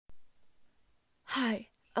Hi,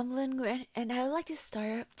 I'm Lin Nguyen, and I would like to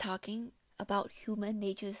start talking about human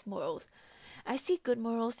nature's morals. I see good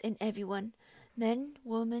morals in everyone men,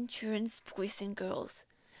 women, children, boys, and girls.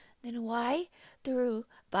 Then why, through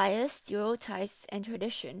bias, stereotypes, and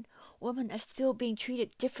tradition, women are still being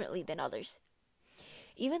treated differently than others?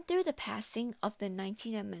 Even through the passing of the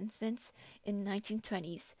 19 Amendments in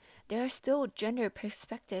 1920s, there are still gender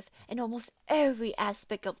perspective in almost every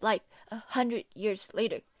aspect of life 100 years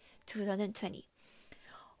later, 2020.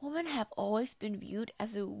 Women have always been viewed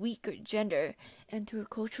as a weaker gender, and through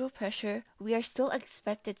cultural pressure, we are still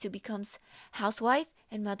expected to become housewife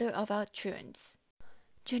and mother of our children.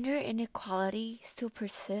 Gender inequality still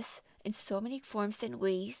persists in so many forms and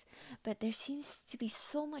ways, but there seems to be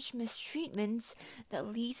so much mistreatment that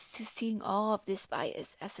leads to seeing all of this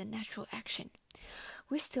bias as a natural action.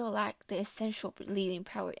 We still lack the essential leading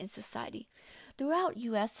power in society. Throughout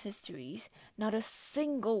U.S. histories, not a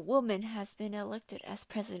single woman has been elected as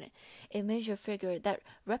president, a major figure that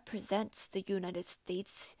represents the United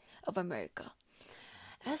States of America.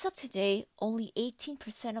 As of today, only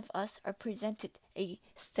 18% of us are presented a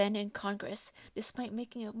stand in Congress, despite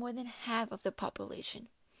making up more than half of the population.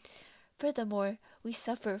 Furthermore, we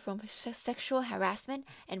suffer from sexual harassment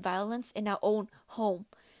and violence in our own home.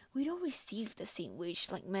 We don't receive the same wage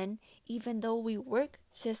like men, even though we work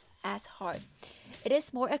just as hard. It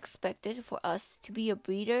is more expected for us to be a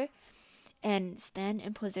breeder and stand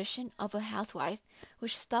in position of a housewife,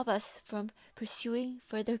 which stop us from pursuing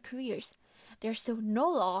further careers. There's still no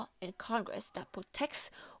law in Congress that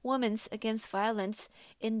protects women against violence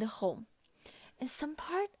in the home. In some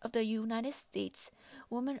part of the United States,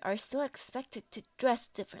 women are still expected to dress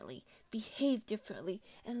differently, behave differently,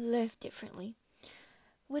 and live differently.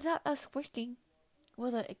 Without us working,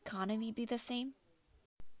 will the economy be the same?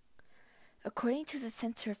 According to the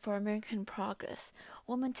Center for American Progress,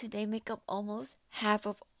 women today make up almost half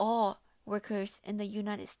of all workers in the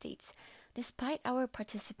United States. Despite our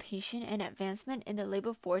participation and advancement in the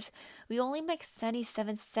labor force, we only make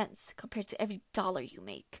 77 cents compared to every dollar you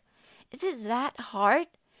make. Is it that hard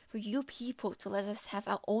for you people to let us have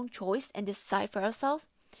our own choice and decide for ourselves?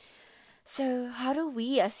 So, how do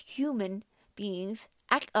we as human beings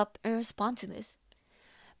act up and respond to this?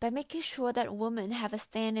 By making sure that women have a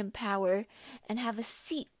stand in power and have a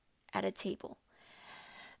seat at a table.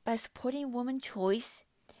 By supporting women's choice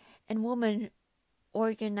and women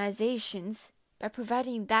organizations, by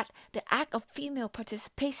providing that the act of female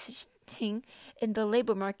participation in the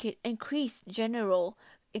labor market increase general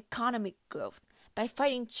economic growth, by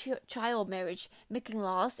fighting child marriage, making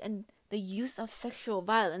laws and the use of sexual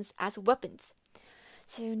violence as weapons.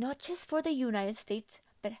 So not just for the United States,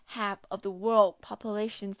 but half of the world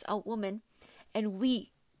populations are women, and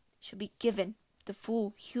we should be given the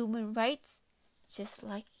full human rights just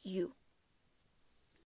like you.